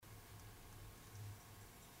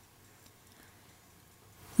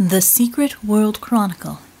The Secret World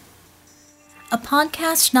Chronicle, a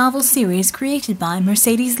podcast novel series created by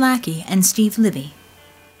Mercedes Lackey and Steve Libby.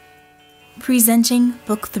 Presenting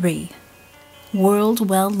Book 3, World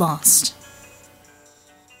Well Lost.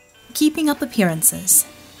 Keeping Up Appearances.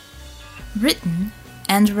 Written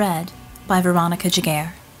and read by Veronica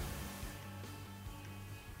Giguere.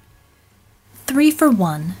 3 for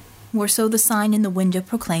 1, or so the sign in the window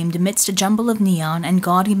proclaimed amidst a jumble of neon and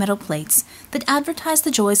gaudy metal plates that advertised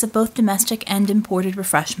the joys of both domestic and imported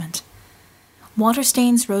refreshment. Water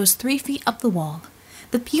stains rose 3 feet up the wall,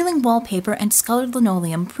 the peeling wallpaper and discolored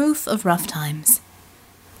linoleum proof of rough times.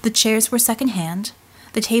 The chairs were second-hand,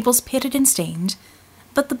 the tables pitted and stained,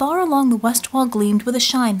 but the bar along the west wall gleamed with a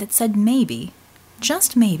shine that said maybe,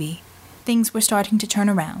 just maybe, things were starting to turn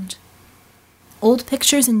around. Old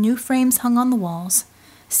pictures and new frames hung on the walls,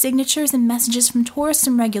 signatures and messages from tourists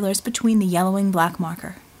and regulars between the yellowing black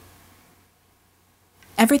marker.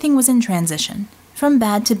 Everything was in transition, from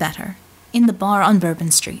bad to better, in the bar on Bourbon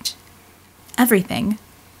Street. Everything,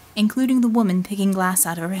 including the woman picking glass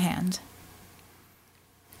out of her hand.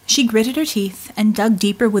 She gritted her teeth and dug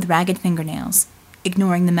deeper with ragged fingernails,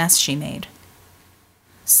 ignoring the mess she made.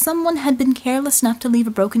 Someone had been careless enough to leave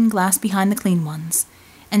a broken glass behind the clean ones,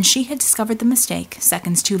 and she had discovered the mistake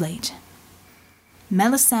seconds too late.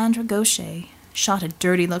 Melisandre Gaucher shot a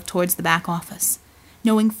dirty look towards the back office,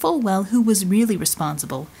 knowing full well who was really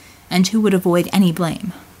responsible and who would avoid any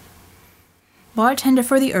blame. Bartender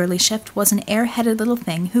for the early shift was an air-headed little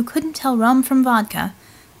thing who couldn't tell rum from vodka,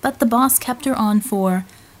 but the boss kept her on for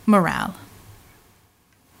morale.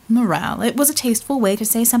 Morale. It was a tasteful way to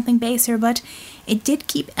say something baser, but it did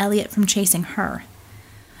keep Elliot from chasing her.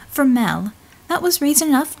 For Mel, that was reason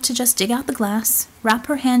enough to just dig out the glass, wrap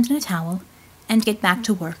her hand in a towel, and get back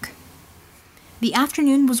to work. The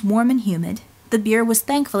afternoon was warm and humid, the beer was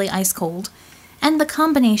thankfully ice-cold, and the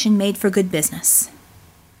combination made for good business.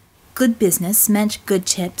 Good business meant good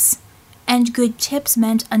tips, and good tips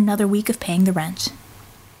meant another week of paying the rent.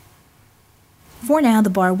 For now, the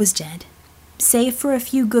bar was dead, save for a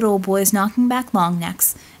few good old boys knocking back long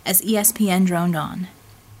necks as ESPN droned on.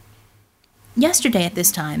 Yesterday at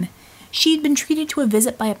this time, she'd been treated to a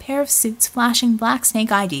visit by a pair of suits flashing black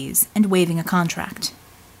snake IDs and waving a contract.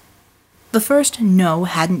 The first no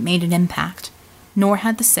hadn't made an impact, nor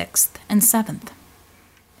had the 6th and 7th.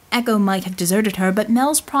 Echo might have deserted her, but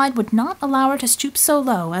Mel's pride would not allow her to stoop so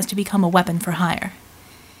low as to become a weapon for hire.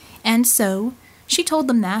 And so, she told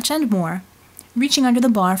them that and more, reaching under the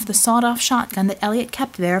bar for the sawed-off shotgun that Elliot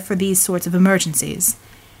kept there for these sorts of emergencies,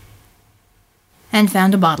 and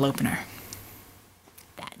found a bottle opener.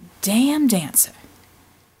 Damn dancer.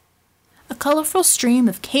 A colorful stream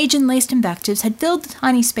of Cajun-laced invectives had filled the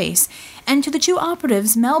tiny space, and to the two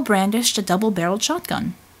operatives Mel brandished a double-barreled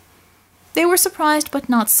shotgun. They were surprised but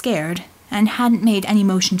not scared, and hadn't made any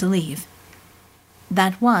motion to leave.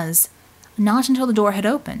 That was, not until the door had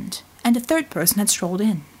opened, and a third person had strolled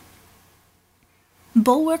in.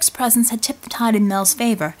 Bulwark's presence had tipped the tide in Mel's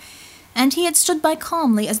favor, and he had stood by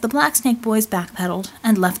calmly as the Black Snake boys backpedaled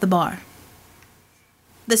and left the bar.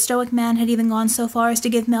 The stoic man had even gone so far as to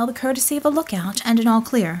give Mel the courtesy of a lookout and an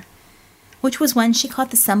all-clear, which was when she caught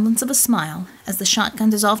the semblance of a smile as the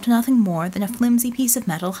shotgun dissolved to nothing more than a flimsy piece of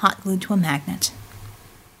metal hot-glued to a magnet.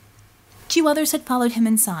 2 others had followed him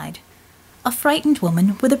inside, a frightened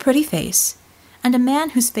woman with a pretty face, and a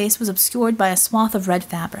man whose face was obscured by a swath of red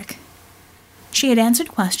fabric. She had answered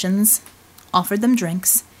questions, offered them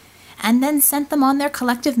drinks, and then sent them on their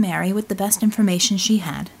collective merry with the best information she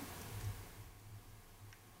had.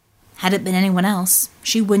 Had it been anyone else,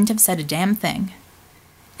 she wouldn't have said a damn thing.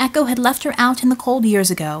 Echo had left her out in the cold years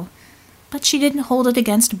ago, but she didn't hold it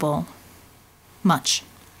against Bull. Much.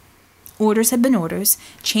 Orders had been orders,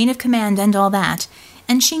 chain of command and all that,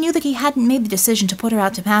 and she knew that he hadn't made the decision to put her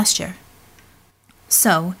out to pasture.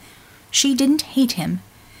 So, she didn't hate him,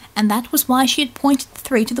 and that was why she had pointed the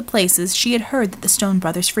 3 to the places she had heard that the Stone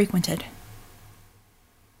brothers frequented.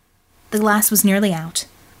 The glass was nearly out,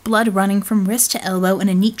 blood running from wrist to elbow in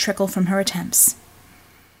a neat trickle from her attempts.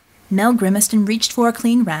 Mel grimaced and reached for a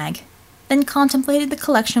clean rag, then contemplated the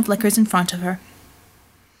collection of liquors in front of her.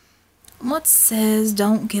 What says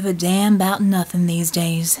don't give a damn about nothing these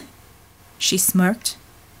days? She smirked,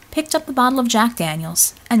 picked up the bottle of Jack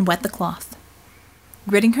Daniels, and wet the cloth.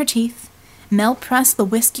 Gritting her teeth, Mel pressed the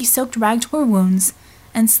whiskey-soaked rag to her wounds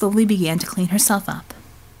and slowly began to clean herself up.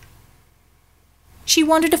 She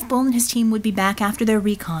wondered if Bull and his team would be back after their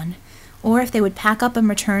recon, or if they would pack up and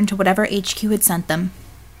return to whatever HQ had sent them.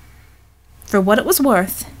 For what it was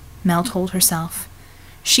worth, Mel told herself,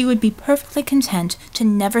 she would be perfectly content to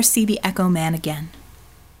never see the Echo Man again.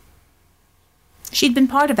 She'd been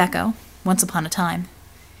part of Echo, once upon a time.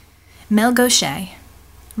 Mel Gaucher,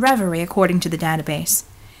 Reverie according to the database,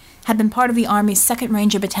 had been part of the Army's 2nd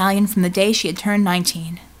Ranger Battalion from the day she had turned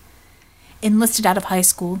 19. Enlisted out of high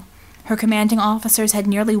school, her commanding officers had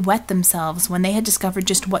nearly wet themselves when they had discovered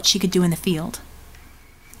just what she could do in the field.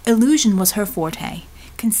 Illusion was her forte,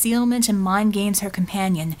 concealment and mind games her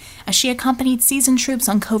companion, as she accompanied seasoned troops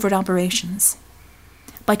on covert operations.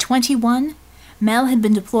 By 21, Mel had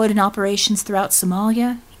been deployed in operations throughout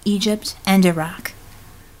Somalia, Egypt, and Iraq.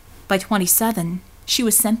 By 27, she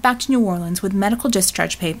was sent back to New Orleans with medical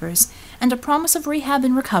discharge papers and a promise of rehab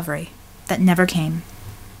and recovery that never came.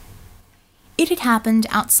 It had happened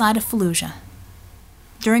outside of Fallujah,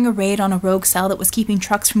 during a raid on a rogue cell that was keeping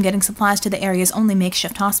trucks from getting supplies to the area's only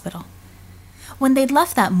makeshift hospital. When they'd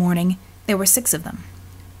left that morning, there were 6 of them.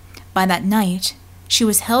 By that night, she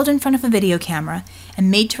was held in front of a video camera and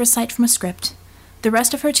made to recite from a script, the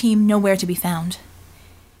rest of her team nowhere to be found.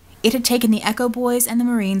 It had taken the Echo Boys and the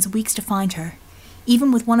Marines weeks to find her,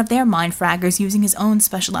 even with one of their mind fraggers using his own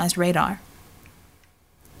specialized radar.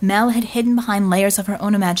 Mel had hidden behind layers of her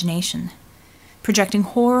own imagination, projecting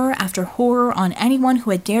horror after horror on anyone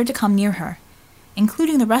who had dared to come near her,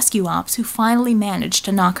 including the rescue ops who finally managed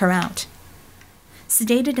to knock her out.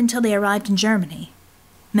 Sedated until they arrived in Germany,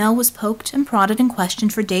 Mel was poked and prodded and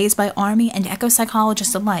questioned for days by Army and Echo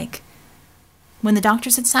psychologists alike. When the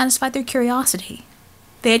doctors had satisfied their curiosity,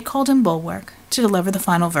 they had called in Bulwark to deliver the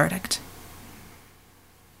final verdict.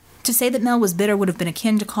 To say that Mel was bitter would have been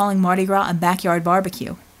akin to calling Mardi Gras a backyard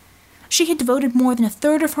barbecue. She had devoted more than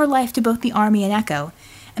 1/3 of her life to both the Army and Echo,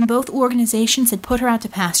 and both organizations had put her out to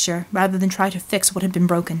pasture rather than try to fix what had been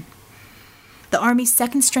broken. The Army's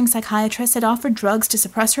 2nd-string psychiatrist had offered drugs to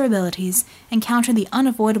suppress her abilities and counter the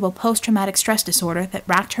unavoidable post-traumatic stress disorder that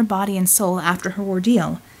racked her body and soul after her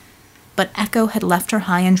ordeal, but Echo had left her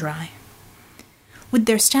high and dry. With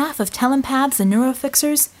their staff of telepaths and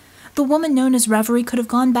neurofixers, the woman known as Reverie could have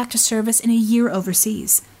gone back to service in a year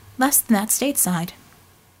overseas, less than that stateside.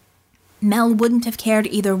 Mel wouldn't have cared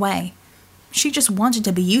either way. She just wanted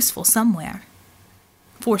to be useful somewhere.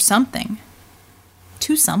 For something.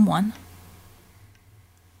 To someone.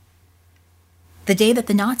 The day that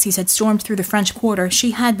the Nazis had stormed through the French Quarter,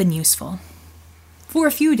 she had been useful. For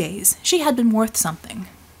a few days, she had been worth something.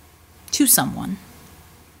 To someone.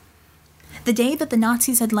 The day that the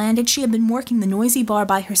Nazis had landed, she had been working the noisy bar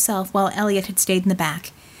by herself while Elliot had stayed in the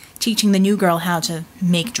back, teaching the new girl how to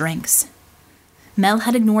make drinks. Mel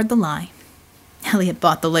had ignored the lie. Elliot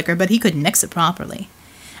bought the liquor, but he couldn't mix it properly,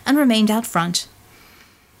 and remained out front,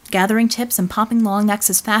 gathering tips and popping long necks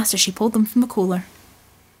as fast as she pulled them from the cooler.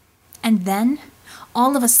 And then,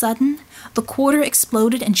 all of a sudden, the quarter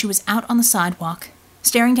exploded and she was out on the sidewalk,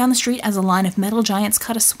 staring down the street as a line of metal giants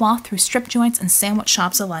cut a swath through strip joints and sandwich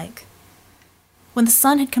shops alike. When the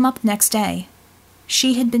sun had come up the next day,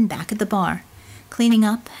 she had been back at the bar, cleaning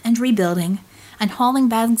up and rebuilding, and hauling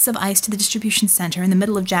bags of ice to the distribution center in the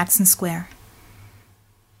middle of Jackson Square.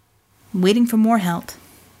 Waiting for more help.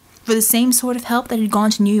 For the same sort of help that had gone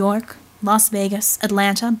to New York, Las Vegas,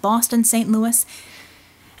 Atlanta, Boston, St. Louis,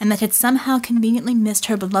 and that had somehow conveniently missed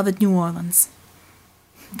her beloved New Orleans.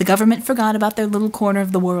 The government forgot about their little corner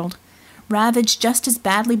of the world, ravaged just as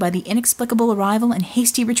badly by the inexplicable arrival and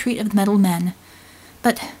hasty retreat of the metal men,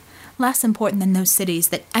 but less important than those cities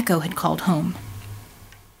that Echo had called home.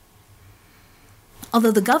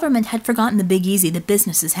 Although the government had forgotten the Big Easy, the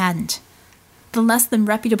businesses hadn't. The less than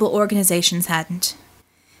reputable organizations hadn't.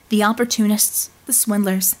 The opportunists, the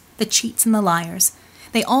swindlers, the cheats and the liars,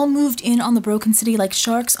 they all moved in on the broken city like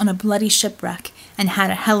sharks on a bloody shipwreck and had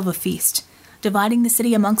a hell of a feast, dividing the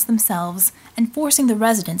city amongst themselves and forcing the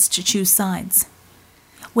residents to choose sides.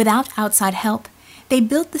 Without outside help, they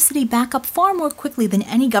built the city back up far more quickly than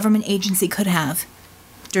any government agency could have.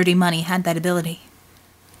 Dirty money had that ability.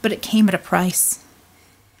 But it came at a price.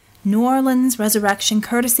 New Orleans' resurrection,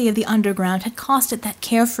 courtesy of the underground, had cost it that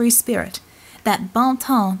carefree spirit, that bon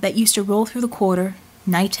temps that used to roll through the quarter,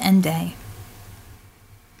 night and day.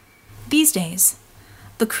 These days,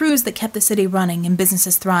 the crews that kept the city running and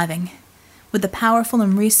businesses thriving, with the powerful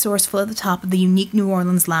and resourceful at the top of the unique New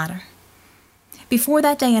Orleans ladder. Before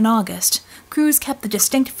that day in August, crews kept the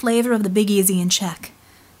distinct flavor of the Big Easy in check,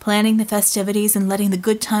 planning the festivities and letting the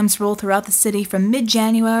good times roll throughout the city from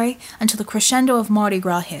mid-January until the crescendo of Mardi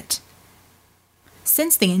Gras hit.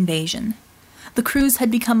 Since the invasion, the crews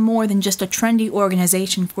had become more than just a trendy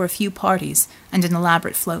organization for a few parties and an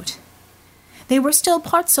elaborate float. They were still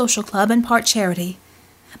part social club and part charity,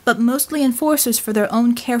 but mostly enforcers for their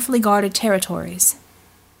own carefully guarded territories.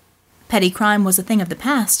 Petty crime was a thing of the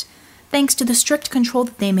past, thanks to the strict control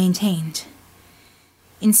that they maintained.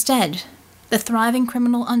 Instead, The thriving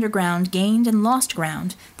criminal underground gained and lost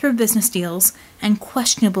ground through business deals and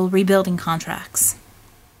questionable rebuilding contracts.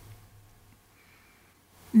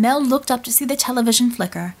 Mel looked up to see the television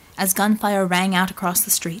flicker as gunfire rang out across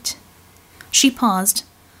the street. She paused,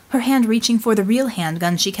 her hand reaching for the real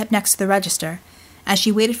handgun she kept next to the register, as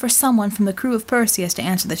she waited for someone from the crew of Perseus to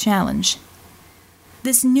answer the challenge.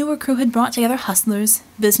 This newer crew had brought together hustlers,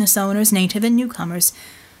 business owners, native and newcomers,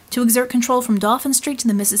 to exert control from Dauphin Street to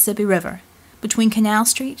the Mississippi River, between Canal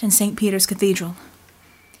Street and St. Peter's Cathedral.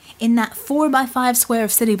 In that 4x5 square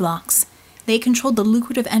of city blocks, they controlled the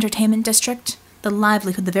lucrative entertainment district, the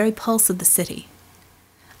livelihood, the very pulse of the city.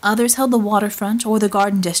 Others held the waterfront or the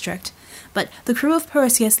garden district, but the crew of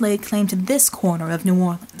Perseus laid claim to this corner of New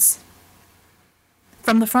Orleans.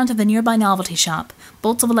 From the front of the nearby novelty shop,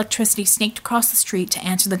 bolts of electricity snaked across the street to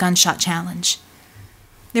answer the gunshot challenge.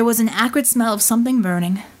 There was an acrid smell of something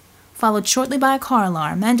burning, followed shortly by a car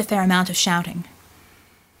alarm and a fair amount of shouting.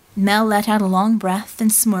 Mel let out a long breath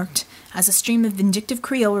and smirked as a stream of vindictive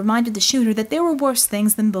Creole reminded the shooter that there were worse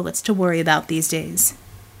things than bullets to worry about these days.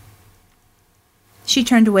 She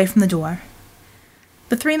turned away from the door.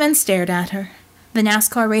 The three men stared at her, the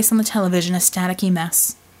NASCAR race on the television a staticky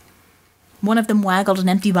mess. One of them waggled an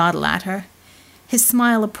empty bottle at her, his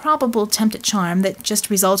smile a probable attempt at charm that just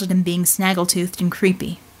resulted in being snaggle-toothed and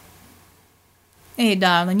creepy. "Hey,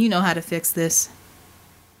 darling, you know how to fix this."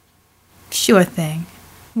 "Sure thing.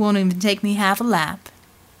 Won't even take me half a lap,"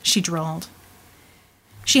 she drawled.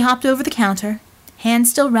 She hopped over the counter, hand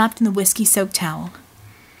still wrapped in the whiskey-soaked towel.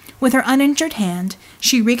 With her uninjured hand,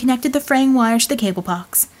 she reconnected the fraying wires to the cable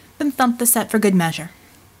box, then thumped the set for good measure.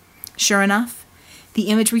 Sure enough, the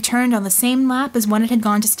image returned on the same lap as when it had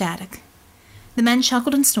gone to static. The men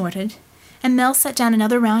chuckled and snorted, and Mel set down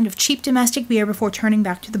another round of cheap domestic beer before turning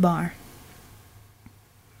back to the bar.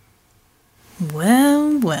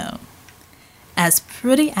 "Well, well, as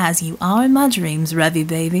pretty as you are in my dreams, Revy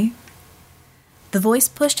baby." The voice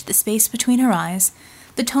pushed the space between her eyes,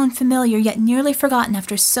 the tone familiar yet nearly forgotten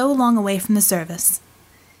after so long away from the service.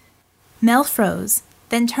 Mel froze,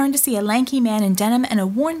 then turned to see a lanky man in denim and a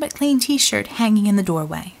worn but clean t-shirt hanging in the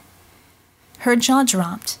doorway. Her jaw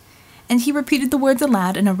dropped, and he repeated the words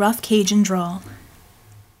aloud in a rough Cajun drawl.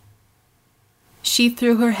 She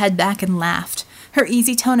threw her head back and laughed, her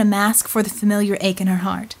easy tone a mask for the familiar ache in her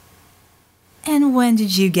heart. "And when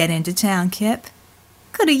did you get into town, Kip?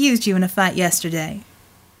 Could have used you in a fight yesterday."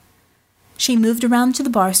 She moved around to the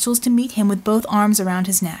bar stools to meet him with both arms around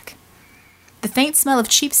his neck. The faint smell of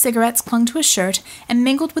cheap cigarettes clung to his shirt and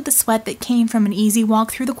mingled with the sweat that came from an easy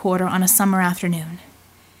walk through the quarter on a summer afternoon.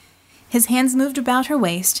 His hands moved about her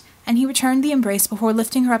waist, and he returned the embrace before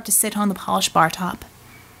lifting her up to sit on the polished bar top.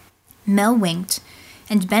 Mel winked,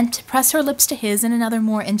 and bent to press her lips to his in another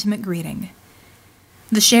more intimate greeting.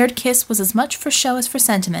 The shared kiss was as much for show as for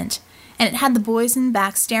sentiment, and it had the boys in the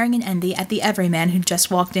back staring in envy at the everyman who'd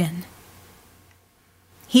just walked in.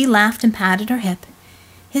 He laughed and patted her hip,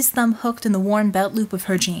 his thumb hooked in the worn belt loop of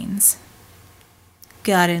her jeans.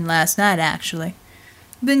 "Got in last night, actually.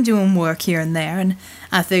 Been doing work here and there, and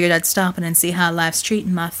I figured I'd stop in and see how life's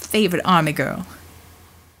treating my favorite army girl."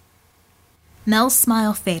 Mel's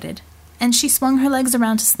smile faded, and she swung her legs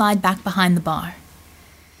around to slide back behind the bar.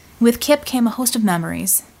 With Kip came a host of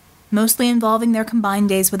memories, mostly involving their combined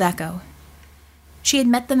days with Echo. She had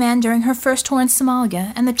met the man during her first tour in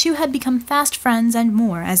Somalia, and the two had become fast friends and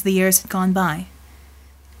more as the years had gone by.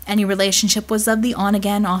 Any relationship was of the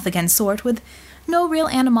on-again, off-again sort, with no real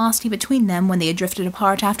animosity between them when they had drifted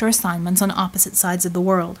apart after assignments on opposite sides of the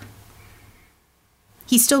world.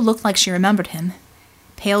 He still looked like she remembered him,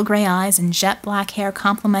 pale gray eyes and jet-black hair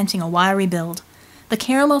complementing a wiry build, the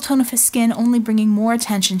caramel tone of his skin only bringing more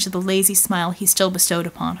attention to the lazy smile he still bestowed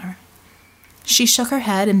upon her. She shook her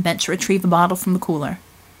head and bent to retrieve a bottle from the cooler.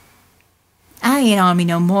 "I ain't Army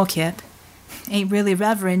no more, Kip. Ain't really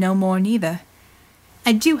Reverend no more neither.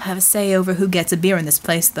 I do have a say over who gets a beer in this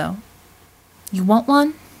place, though. You want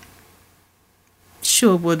one?"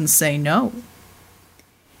 "Sure wouldn't say no."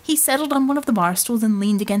 He settled on one of the bar stools and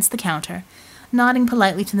leaned against the counter, nodding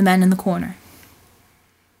politely to the men in the corner.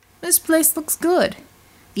 "This place looks good,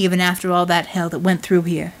 even after all that hell that went through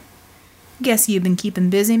here. Guess you've been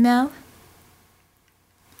keeping busy, Mel?"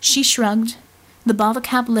 She shrugged, the bottle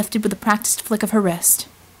cap lifted with a practiced flick of her wrist.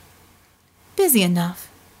 "Busy enough.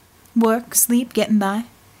 Work, sleep, getting by.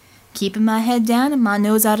 Keeping my head down and my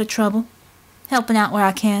nose out of trouble. Helping out where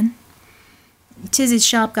I can. Tizzy's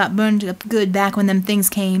shop got burned up good back when them things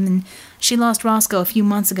came, and she lost Roscoe a few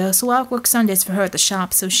months ago, so I work Sundays for her at the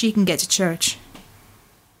shop so she can get to church."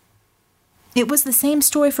 It was the same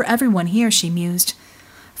story for everyone here, she mused.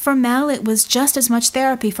 For Mel, it was just as much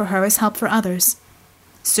therapy for her as help for others.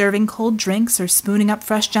 Serving cold drinks or spooning up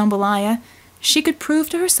fresh jambalaya, she could prove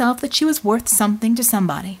to herself that she was worth something to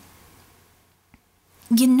somebody.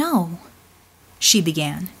 "You know," she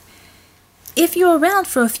began, "if you're around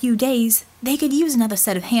for a few days, they could use another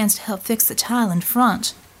set of hands to help fix the tile in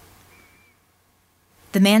front."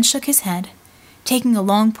 The man shook his head, taking a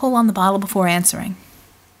long pull on the bottle before answering.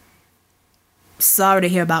 "Sorry to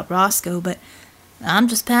hear about Roscoe, but I'm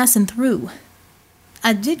just passing through.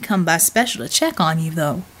 I did come by special to check on you,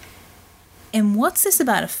 though. And what's this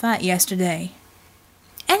about a fight yesterday?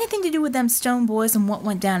 Anything to do with them Stone boys and what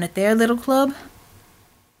went down at their little club?"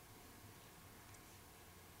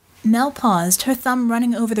 Mel paused, her thumb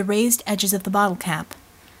running over the raised edges of the bottle cap.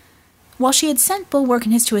 While she had sent Bulwark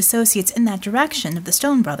and his two associates in that direction of the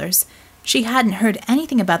Stone brothers, she hadn't heard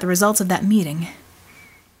anything about the results of that meeting.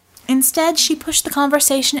 Instead, she pushed the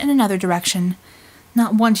conversation in another direction,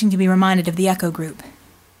 not wanting to be reminded of the Echo group.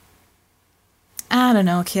 "I don't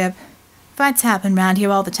know, Kip. Fights happen round here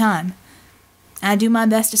all the time. I do my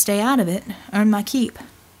best to stay out of it, earn my keep.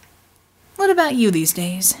 What about you these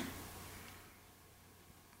days?"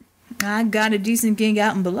 "I got a decent gig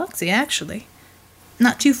out in Biloxi, actually.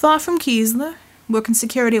 Not too far from Keesler, working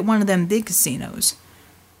security at one of them big casinos.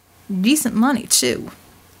 Decent money, too,"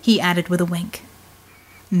 he added with a wink.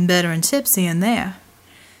 "Better 'n Tipsy in there.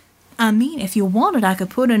 I mean, if you wanted, I could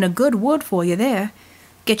put in a good word for you there.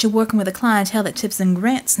 Get you working with a clientele that tips in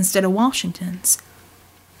Grants instead of Washingtons.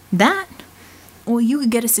 That, or you could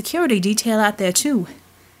get a security detail out there, too.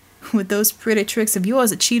 With those pretty tricks of yours,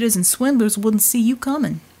 the cheaters and swindlers wouldn't see you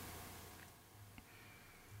coming."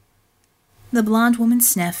 The blonde woman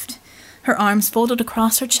sniffed, her arms folded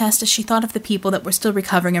across her chest as she thought of the people that were still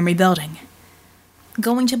recovering and rebuilding.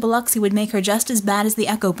 Going to Biloxi would make her just as bad as the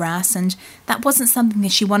Echo Brass, and that wasn't something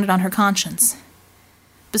that she wanted on her conscience.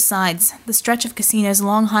 Besides, the stretch of casinos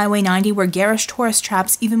along Highway 90 were garish tourist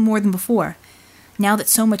traps even more than before, now that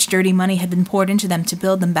so much dirty money had been poured into them to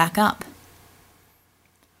build them back up.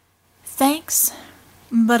 "Thanks,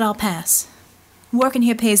 but I'll pass. Working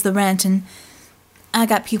here pays the rent, and I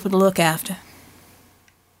got people to look after."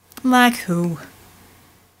 "Like who?"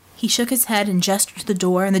 He shook his head and gestured to the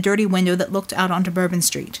door and the dirty window that looked out onto Bourbon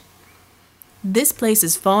Street. "This place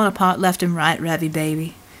is falling apart left and right, Revy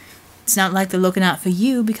baby. It's not like they're looking out for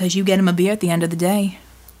you because you get 'em a beer at the end of the day."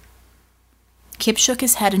 Kip shook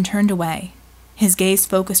his head and turned away, his gaze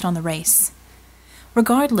focused on the race.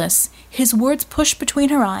 Regardless, his words pushed between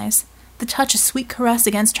her eyes, the touch a sweet caress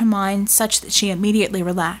against her mind such that she immediately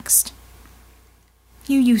relaxed.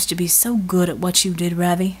 "You used to be so good at what you did,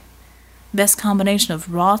 Revy. Best combination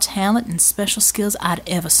of raw talent and special skills I'd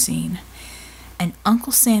ever seen. And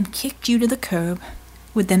Uncle Sam kicked you to the curb,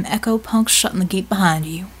 with them Echo punks shutting the gate behind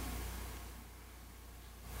you."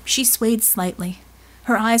 She swayed slightly,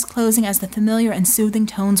 her eyes closing as the familiar and soothing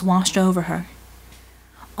tones washed over her.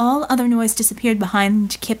 All other noise disappeared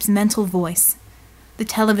behind Kip's mental voice. The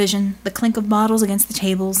television, the clink of bottles against the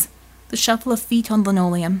tables, the shuffle of feet on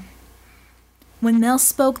linoleum. When Mel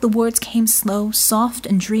spoke, the words came slow, soft,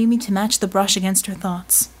 and dreamy to match the brush against her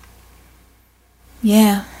thoughts.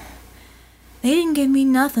 "Yeah, they didn't give me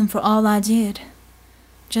nothing for all I did.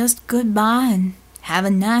 Just goodbye and have a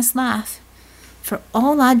nice life for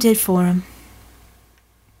all I did for 'em."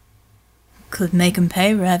 "Could make 'em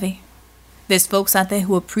pay, Revy. There's folks out there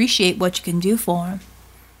who appreciate what you can do for 'em.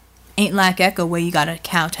 Ain't like Echo where you gotta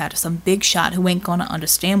kowtow to some big shot who ain't gonna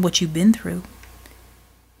understand what you've been through."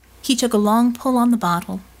 He took a long pull on the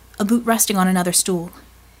bottle, a boot resting on another stool.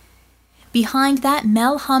 Behind that,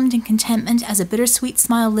 Mel hummed in contentment as a bittersweet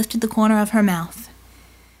smile lifted the corner of her mouth.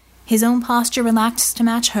 His own posture relaxed to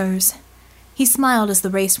match hers. He smiled as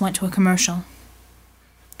the race went to a commercial.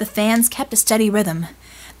 The fans kept a steady rhythm,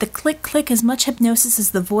 the click-click as much hypnosis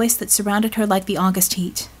as the voice that surrounded her like the August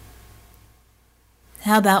heat.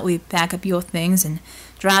 "How about we pack up your things and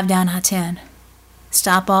drive down I-10?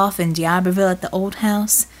 Stop off in D'Iberville at the old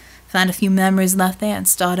house, find a few memories left there, and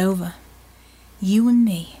start over. You and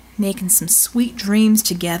me, making some sweet dreams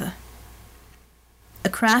together." A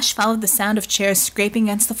crash followed the sound of chairs scraping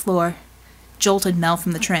against the floor, jolted Mel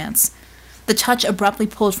from the trance. The touch abruptly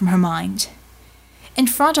pulled from her mind. In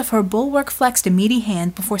front of her, Bulwark flexed a meaty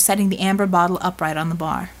hand before setting the amber bottle upright on the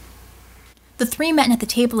bar. The three men at the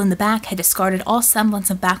table in the back had discarded all semblance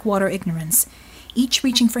of backwater ignorance, each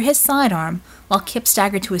reaching for his sidearm while Kip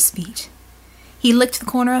staggered to his feet. He licked the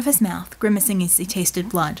corner of his mouth, grimacing as he tasted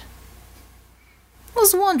blood.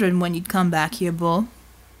 "Was wondering when you'd come back here, Bull.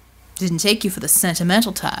 Didn't take you for the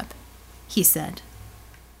sentimental type," he said.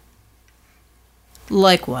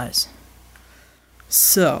 "Likewise.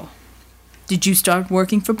 So, Did you start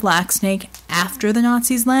working for Blacksnake after the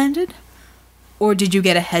Nazis landed? Or did you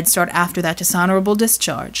get a head start after that dishonorable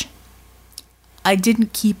discharge? I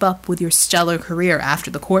didn't keep up with your stellar career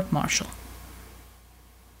after the court-martial.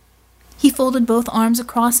 He folded both arms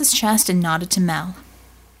across his chest and nodded to Mel.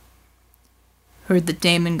 Heard that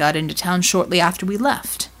Damon got into town shortly after we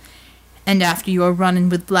left, and after your run-in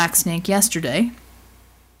with Blacksnake yesterday.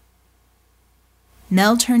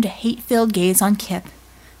 Mel turned a hate-filled gaze on Kip,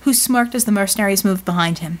 who smirked as the mercenaries moved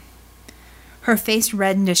behind him. Her face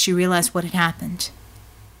reddened as she realized what had happened.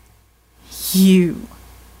 You.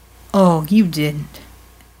 Oh, you didn't.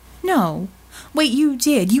 No. Wait, you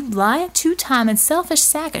did. You lying, two-time and selfish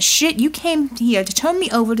sack of shit. You came here to turn me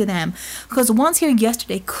over to them, because the ones here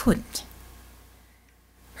yesterday couldn't.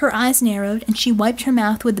 Her eyes narrowed, and she wiped her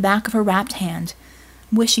mouth with the back of her wrapped hand,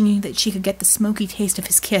 wishing that she could get the smoky taste of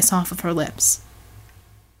his kiss off of her lips.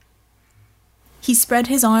 He spread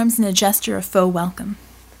his arms in a gesture of faux welcome.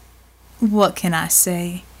 What can I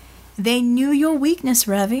say? They knew your weakness,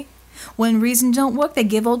 Revy. When reason don't work, they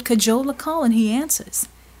give old Cajole a call and he answers.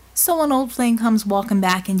 So an old flame comes walking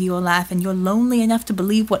back into your life and you're lonely enough to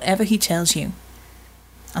believe whatever he tells you.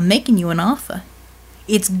 I'm making you an offer.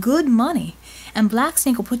 It's good money, and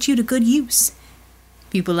Blacksnake will put you to good use.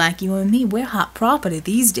 People like you and me, we're hot property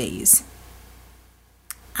these days.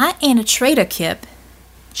 I ain't a traitor, Kip,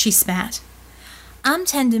 she spat. I'm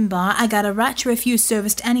tending bar, I got a right to refuse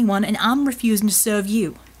service to anyone, and I'm refusing to serve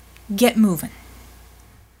you. Get moving.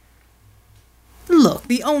 Look,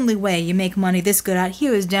 the only way you make money this good out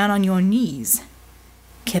here is down on your knees,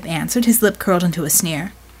 Kip answered, his lip curled into a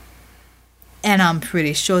sneer. And I'm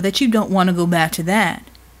pretty sure that you don't want to go back to that.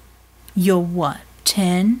 You're what,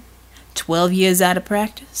 10, 12 years out of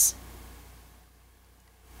practice?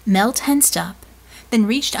 Mel tensed up, then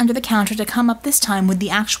reached under the counter to come up this time with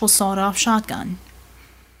the actual sawed-off shotgun.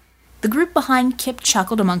 The group behind Kip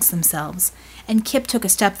chuckled amongst themselves, and Kip took a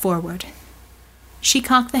step forward. She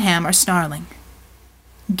cocked the hammer, snarling.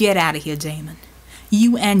 Get out of here, Damon.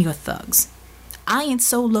 You and your thugs. I ain't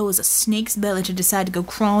so low as a snake's belly to decide to go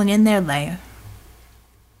crawling in their lair.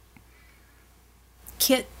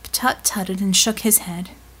 Kip tut-tutted and shook his head.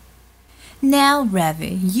 Now,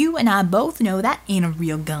 Revy, you and I both know that ain't a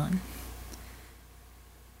real gun.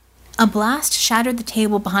 A blast shattered the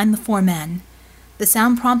table behind the four men, the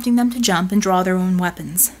sound prompting them to jump and draw their own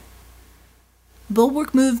weapons.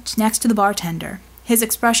 Bulwark moved next to the bartender, his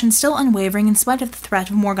expression still unwavering in spite of the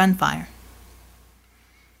threat of more gunfire.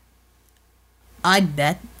 I'd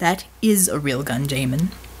bet that is a real gun, Damon.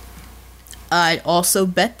 I'd also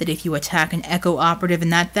bet that if you attack an Echo operative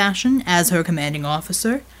in that fashion, as her commanding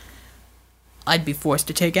officer, I'd be forced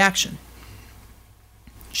to take action.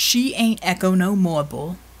 She ain't Echo no more,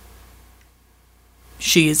 Bull.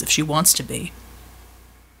 She is if she wants to be.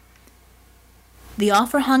 The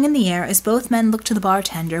offer hung in the air as both men looked to the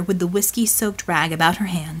bartender with the whiskey-soaked rag about her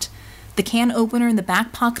hand, the can opener in the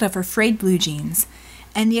back pocket of her frayed blue jeans,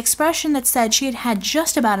 and the expression that said she had had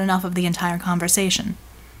just about enough of the entire conversation.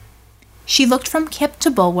 She looked from Kip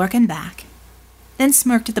to Bulwark and back, then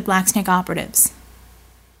smirked at the Blacksnake operatives.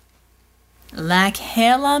 Like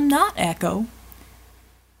hell I'm not, Echo.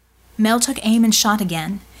 Mel took aim and shot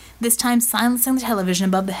again, this time silencing the television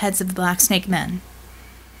above the heads of the Blacksnake men.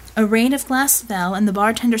 A rain of glass fell, and the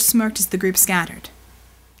bartender smirked as the group scattered.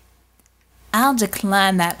 I'll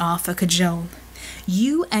decline that offer, Cajole.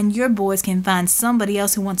 You and your boys can find somebody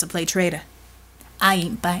else who wants to play traitor. I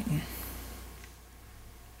ain't biting.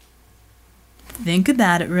 Think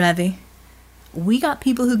about it, Revy. We got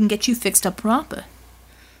people who can get you fixed up proper.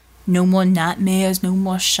 No more nightmares, no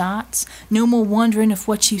more shots, no more wondering if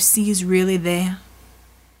what you see is really there.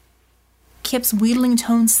 Kip's wheedling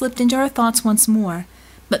tone slipped into her thoughts once more,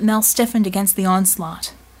 but Mel stiffened against the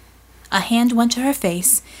onslaught. A hand went to her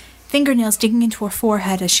face, fingernails digging into her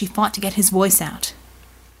forehead as she fought to get his voice out.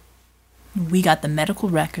 We got the medical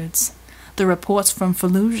records, the reports from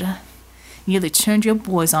Fallujah. Nearly turned your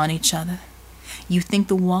boys on each other. You think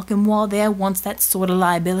the walking wall there wants that sort of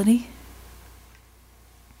liability?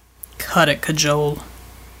 Cut it, Cajole.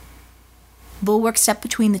 Bulwark stepped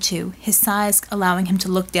between the two, his size allowing him to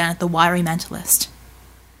look down at the wiry mentalist.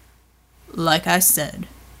 Like I said,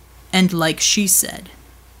 and like she said,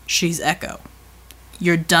 she's Echo.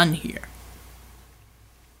 You're done here.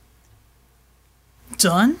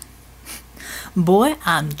 Done? Boy,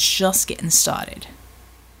 I'm just getting started.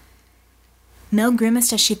 Mel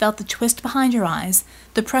grimaced as she felt the twist behind her eyes,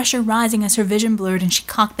 the pressure rising as her vision blurred and she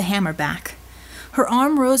cocked the hammer back. Her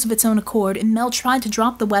arm rose of its own accord, and Mel tried to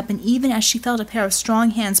drop the weapon even as she felt a pair of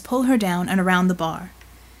strong hands pull her down and around the bar.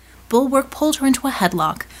 Bulwark pulled her into a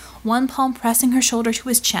headlock, one palm pressing her shoulder to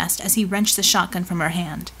his chest as he wrenched the shotgun from her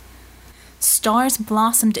hand. Stars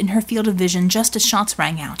blossomed in her field of vision just as shots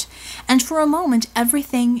rang out, and for a moment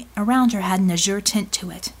everything around her had an azure tint to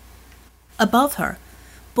it. Above her,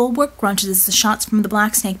 Bulwark grunted as the shots from the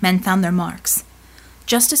Blacksnake men found their marks.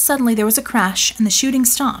 Just as suddenly there was a crash, and the shooting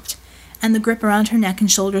stopped, and the grip around her neck and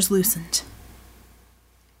shoulders loosened.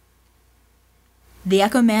 The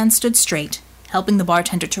Echo Man stood straight, helping the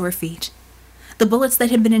bartender to her feet. The bullets that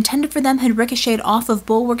had been intended for them had ricocheted off of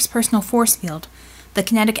Bulwark's personal force field, the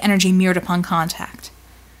kinetic energy mirrored upon contact.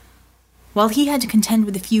 While he had to contend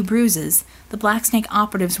with a few bruises, the Blacksnake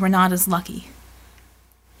operatives were not as lucky.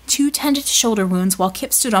 2 tended to shoulder wounds while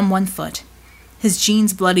Kip stood on one foot. His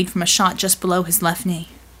jeans bloodied from a shot just below his left knee.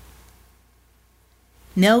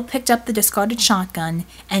 Mel picked up the discarded shotgun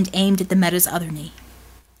and aimed at the Meta's other knee.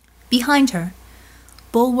 Behind her,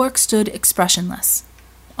 Bulwark stood expressionless,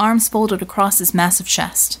 arms folded across his massive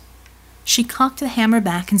chest. She cocked the hammer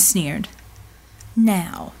back and sneered.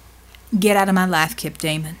 "Now, get out of my life, Kip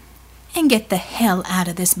Damon, and get the hell out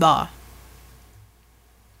of this bar."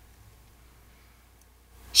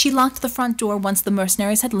 She locked the front door once the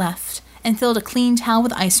mercenaries had left and filled a clean towel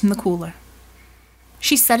with ice from the cooler.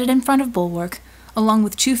 She set it in front of Bulwark, along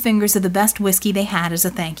with 2 fingers of the best whiskey they had as a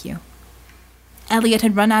thank you. Elliot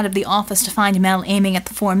had run out of the office to find Mel aiming at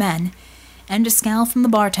the 4 men, and a scowl from the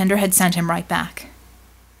bartender had sent him right back.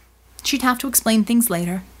 She'd have to explain things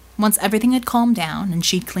later, once everything had calmed down and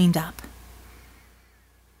she'd cleaned up.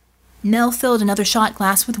 Mel filled another shot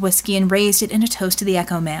glass with whiskey and raised it in a toast to the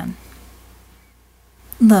Echo Man.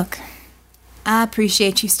 "Look, I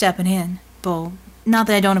appreciate you stepping in, Bull. Not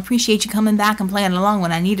that I don't appreciate you coming back and playing along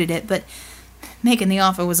when I needed it, but making the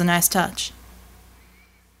offer was a nice touch."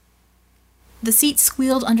 The seat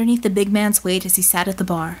squealed underneath the big man's weight as he sat at the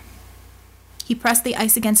bar. He pressed the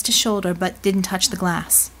ice against his shoulder, but didn't touch the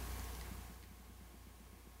glass.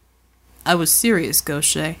 "I was serious,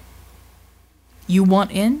 Gaucher. You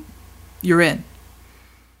want in? You're in.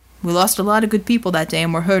 We lost a lot of good people that day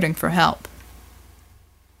and we're hurting for help."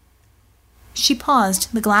 She paused,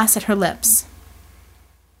 the glass at her lips.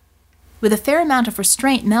 With a fair amount of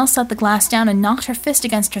restraint, Mel set the glass down and knocked her fist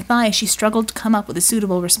against her thigh as she struggled to come up with a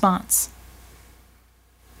suitable response.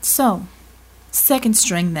 "So, second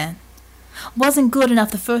string then. Wasn't good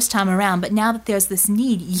enough the first time around, but now that there's this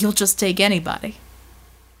need, you'll just take anybody."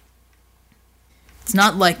 "It's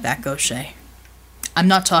not like that, Gaucher. I'm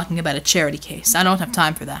not talking about a charity case. I don't have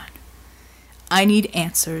time for that. I need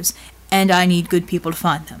answers, and I need good people to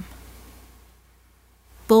find them."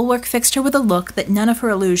 Bulwark fixed her with a look that none of her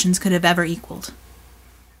illusions could have ever equaled.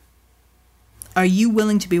 "Are you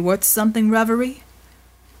willing to be worth something, Reverie?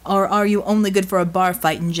 Or are you only good for a bar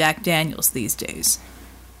fight in Jack Daniels these days?"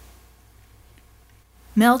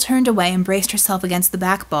 Mel turned away and braced herself against the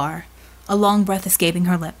back bar, a long breath escaping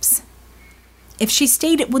her lips. If she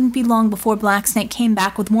stayed, it wouldn't be long before Blacksnake came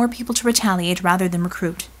back with more people to retaliate rather than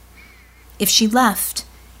recruit. If she left,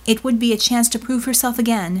 it would be a chance to prove herself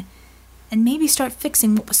again, and maybe start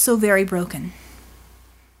fixing what was so very broken.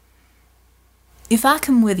 "If I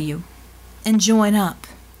come with you and join up,"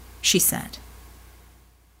 she said.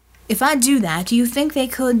 "If I do that, do you think they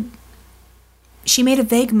could—" She made a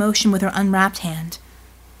vague motion with her unwrapped hand,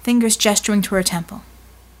 fingers gesturing to her temple.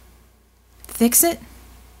 "Fix it?"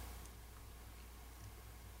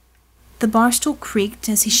 The bar stool creaked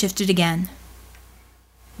as he shifted again.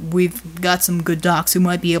 "We've got some good docs who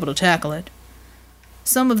might be able to tackle it.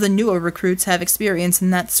 Some of the newer recruits have experience in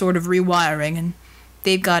that sort of rewiring, and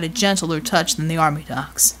they've got a gentler touch than the Army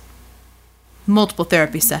docs. Multiple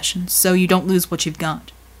therapy sessions, so you don't lose what you've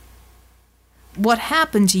got. What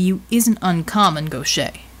happened to you isn't uncommon,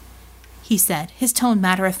 Gaucher," he said, his tone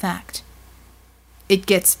matter-of-fact. "It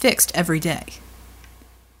gets fixed every day."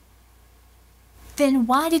 "Then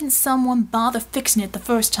why didn't someone bother fixing it the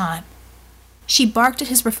first time?" She barked at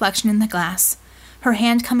his reflection in the glass, her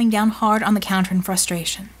hand coming down hard on the counter in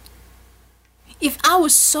frustration. "If I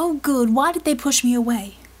was so good, why did they push me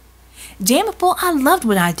away? Damn it, Bull, I loved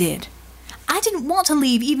what I did. I didn't want to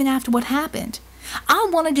leave even after what happened. I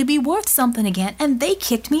wanted to be worth something again, and they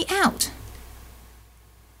kicked me out."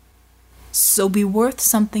 "So be worth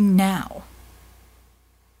something now."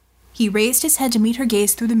 He raised his head to meet her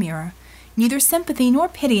gaze through the mirror, neither sympathy nor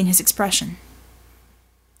pity in his expression.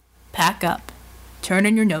 "Pack up, turn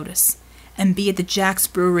in your notice, and be at the Jack's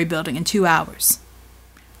Brewery building in 2 hours.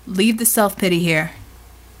 Leave the self-pity here,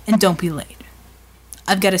 and don't be late.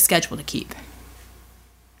 I've got a schedule to keep."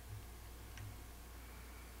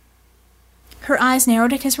 Her eyes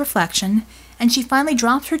narrowed at his reflection, and she finally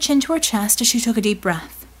dropped her chin to her chest as she took a deep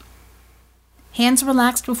breath. Hands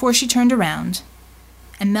relaxed before she turned around,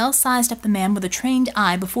 and Mel sized up the man with a trained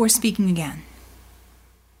eye before speaking again.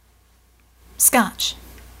 "Scotch."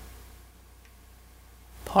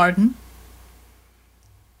 Pardon?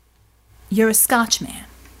 "You're a Scotch man."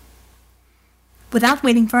 Without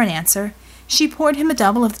waiting for an answer, she poured him a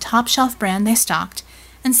double of the top-shelf brand they stocked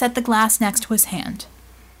and set the glass next to his hand.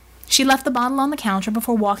 She left the bottle on the counter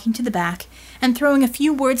before walking to the back and throwing a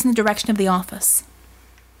few words in the direction of the office.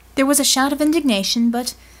 There was a shout of indignation,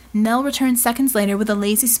 but Mel returned seconds later with a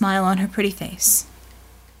lazy smile on her pretty face.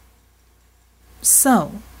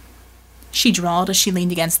 "So," she drawled as she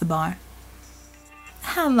leaned against the bar,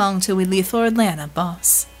 "how long till we leave for Atlanta,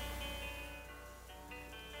 boss?"